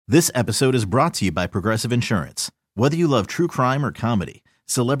This episode is brought to you by Progressive Insurance. Whether you love true crime or comedy,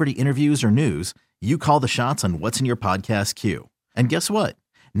 celebrity interviews or news, you call the shots on what's in your podcast queue. And guess what?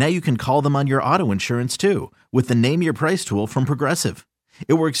 Now you can call them on your auto insurance too with the Name Your Price tool from Progressive.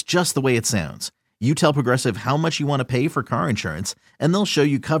 It works just the way it sounds. You tell Progressive how much you want to pay for car insurance, and they'll show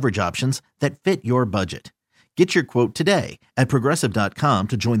you coverage options that fit your budget. Get your quote today at Progressive.com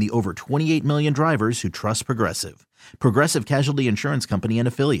to join the over 28 million drivers who trust Progressive. Progressive Casualty Insurance Company and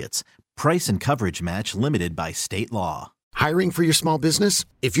Affiliates. Price and coverage match limited by state law. Hiring for your small business?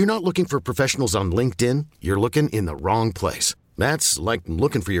 If you're not looking for professionals on LinkedIn, you're looking in the wrong place. That's like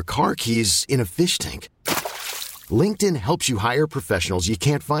looking for your car keys in a fish tank. LinkedIn helps you hire professionals you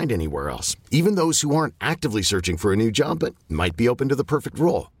can't find anywhere else, even those who aren't actively searching for a new job but might be open to the perfect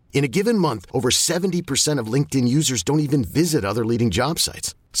role. In a given month, over 70% of LinkedIn users don't even visit other leading job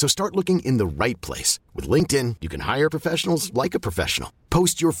sites. So start looking in the right place. With LinkedIn, you can hire professionals like a professional.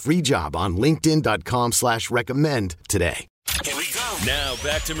 Post your free job on linkedin.com/recommend today. Here we go. Now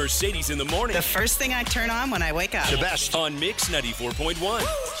back to Mercedes in the morning. The first thing I turn on when I wake up. The best on Mix 94.1.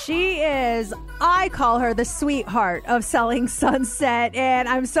 She is, I call her the sweetheart of Selling Sunset, and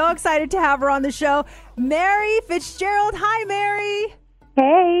I'm so excited to have her on the show. Mary Fitzgerald. Hi, Mary.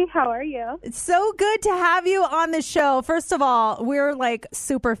 Hey, how are you? It's so good to have you on the show. First of all, we're like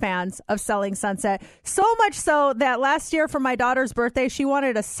super fans of Selling Sunset. So much so that last year for my daughter's birthday, she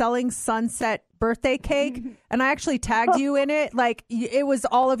wanted a Selling Sunset birthday cake. And I actually tagged you in it. Like it was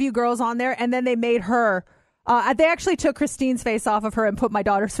all of you girls on there. And then they made her. They actually took Christine's face off of her and put my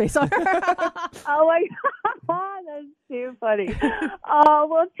daughter's face on her. Oh, my God. That's too funny. Oh,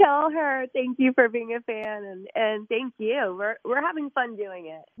 well, tell her thank you for being a fan. And thank you. We're having fun doing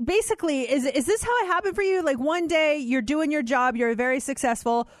it. Basically, is this how it happened for you? Like one day you're doing your job. You're a very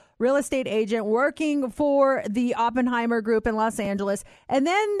successful real estate agent working for the Oppenheimer Group in Los Angeles. And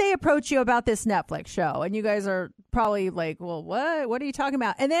then they approach you about this Netflix show. And you guys are probably like, well, what? What are you talking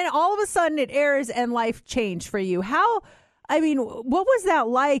about? And then all of a sudden it airs and life changed for you. What was that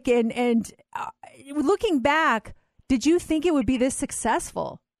like? And looking back, did you think it would be this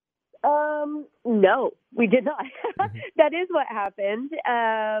successful? No, we did not. That is what happened.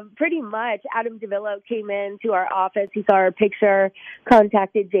 Pretty much Adam DeVillo came into our office. He saw our picture,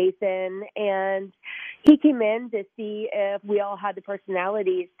 contacted Jason, and he came in to see if we all had the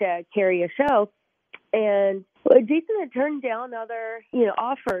personalities to carry a show. And Jason had turned down other,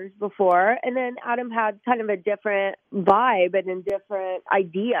 offers before, and then Adam had kind of a different vibe and a different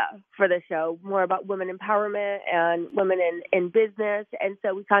idea for the show, more about women empowerment and women in business. And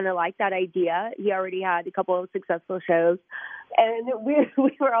so we kind of liked that idea. He already had a couple of successful shows, and we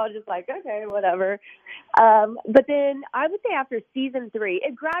were all just like, okay, whatever. But then I would say after season 3,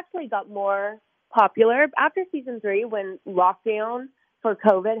 it gradually got more popular. After season 3, when lockdown for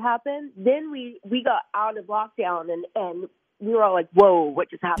COVID happened, then we got out of lockdown and we were all like, whoa, what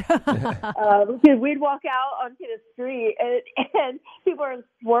just happened? Because we'd walk out onto the street and people are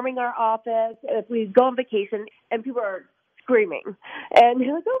swarming our office. If we go on vacation and people are screaming and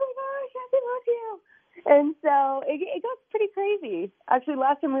they're like, oh my gosh, I love you. And so it got pretty crazy. Actually,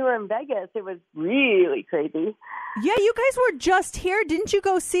 last time we were in Vegas, it was really crazy. Yeah, you guys were just here. Didn't you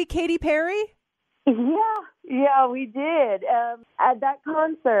go see Katy Perry? Yeah, we did. That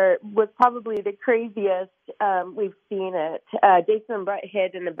concert was probably the craziest we've seen it. Jason and Brett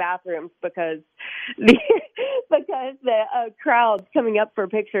hid in the bathrooms because the crowds coming up for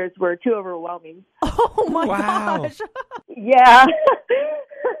pictures were too overwhelming. Oh my gosh! Yeah,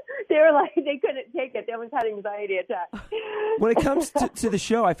 they were like they couldn't take it. They almost had an anxiety attack. When it comes to the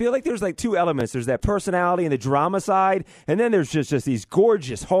show, I feel like there's like two elements. There's that personality and the drama side, and then there's just these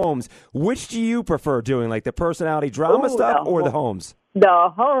gorgeous homes. Which do you prefer doing, like the personality drama stuff or the homes? The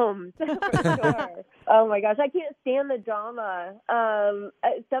homes, for sure. Oh my gosh, I can't stand the drama.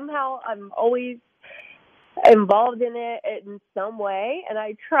 Somehow I'm always involved in it in some way, and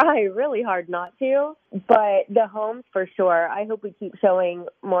I try really hard not to. But the homes, for sure. I hope we keep showing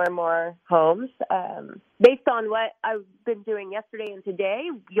more and more homes. Based on what I've been doing yesterday and today,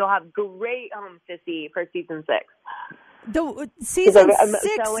 you'll have great homes to see for season 6. The season I'm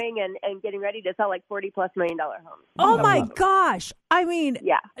 6 showing and getting ready to sell like $40+ million homes. Oh my gosh! I mean,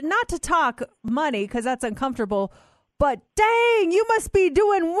 yeah. Not to talk money because that's uncomfortable, but dang, you must be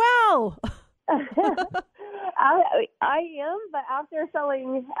doing well. I am, but after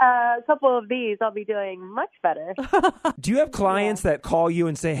selling a couple of these, I'll be doing much better. Do you have clients that call you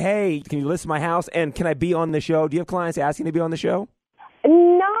and say, "Hey, can you list my house and can I be on the show?" Do you have clients asking to be on the show?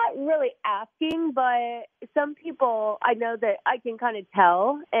 Not really asking, but some people I know that I can kind of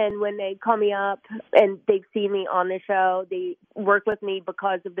tell. And when they call me up and they've seen me on the show, they work with me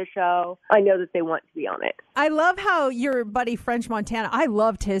because of the show, I know that they want to be on it. I love how your buddy French Montana, I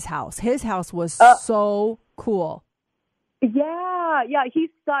loved his house. His house was so cool. Yeah, he's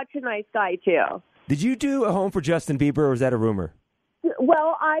such a nice guy, too. Did you do a home for Justin Bieber, or was that a rumor?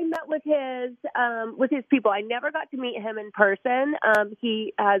 Well, I met with his people. I never got to meet him in person.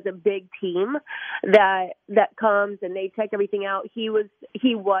 He has a big team that comes and they check everything out. He was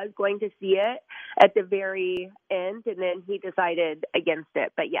going to see it at the very end, and then he decided against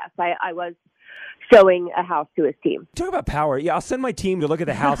it. But yes, I was showing a house to his team. Talk about power. Yeah, I'll send my team to look at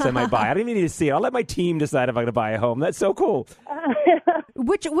the house I might buy. I don't even need to see it. I'll let my team decide if I'm going to buy a home. That's so cool.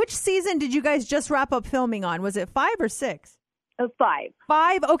 Which season did you guys just wrap up filming on? Was it 5 or 6? 5.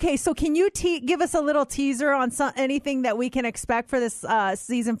 5? Okay, so can you give us a little teaser on anything that we can expect for this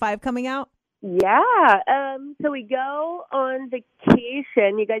season 5 coming out? Yeah. So we go on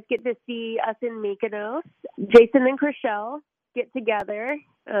vacation. You guys get to see us in Mykonos. Jason and Chrishell get together.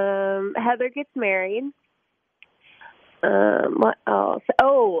 Heather gets married. What else?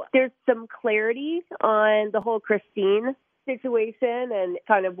 Oh, there's some clarity on the whole Christine situation and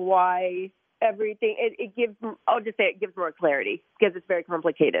kind of why everything, it gives, I'll just say it gives more clarity because it's very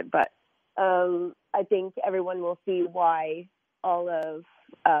complicated. But I think everyone will see why all of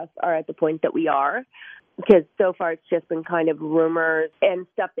us are at the point that we are, because so far it's just been kind of rumors and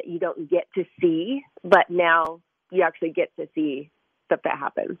stuff that you don't get to see, but now you actually get to see stuff that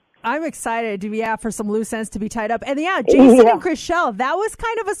happens. I'm excited for some loose ends to be tied up. And Jason and Chrishell, that was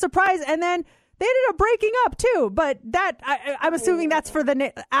kind of a surprise. And then they ended up breaking up too, but that I'm assuming that's for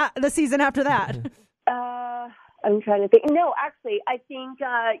the season after that. I'm trying to think. No, actually, I think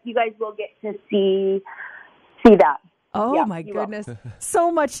you guys will get to see that. Oh, yeah, my goodness.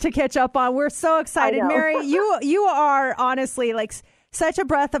 So much to catch up on. We're so excited. Mary, you are honestly like such a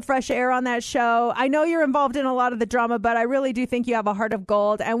breath of fresh air on that show. I know you're involved in a lot of the drama, but I really do think you have a heart of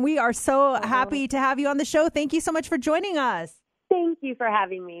gold. And we are so happy to have you on the show. Thank you so much for joining us. Thank you for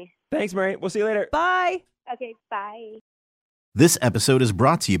having me. Thanks, Mary. We'll see you later. Bye. Okay, bye. This episode is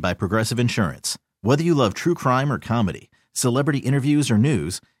brought to you by Progressive Insurance. Whether you love true crime or comedy, celebrity interviews or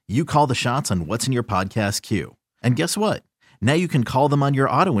news, you call the shots on what's in your podcast queue. And guess what? Now you can call them on your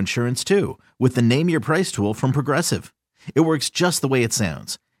auto insurance too with the Name Your Price tool from Progressive. It works just the way it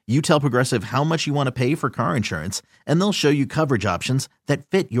sounds. You tell Progressive how much you want to pay for car insurance, and they'll show you coverage options that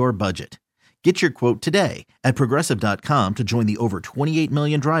fit your budget. Get your quote today at Progressive.com to join the over 28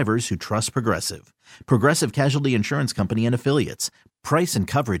 million drivers who trust Progressive. Progressive Casualty Insurance Company and Affiliates. Price and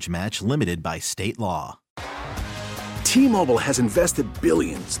coverage match limited by state law. T-Mobile has invested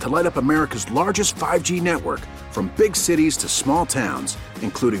billions to light up America's largest 5G network, from big cities to small towns,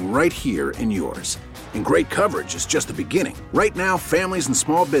 including right here in yours. And great coverage is just the beginning. Right now, families and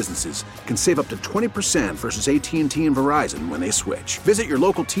small businesses can save up to 20% versus AT&T and Verizon when they switch. Visit your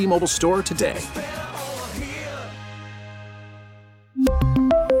local T-Mobile store today.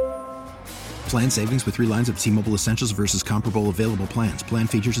 Plan savings with 3 lines of T-Mobile Essentials versus comparable available plans. Plan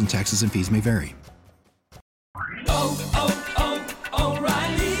features and taxes and fees may vary.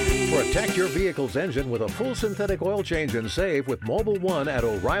 Protect your vehicle's engine with a full synthetic oil change and save with Mobil 1 at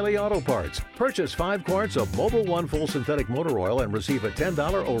O'Reilly Auto Parts. Purchase 5 quarts of Mobil 1 full synthetic motor oil and receive a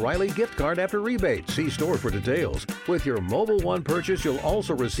 $10 O'Reilly gift card after rebate. See store for details. With your Mobil 1 purchase, you'll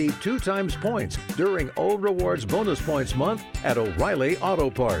also receive 2 times points during Old Rewards Bonus Points Month at O'Reilly Auto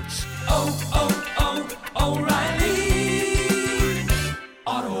Parts. O'Reilly.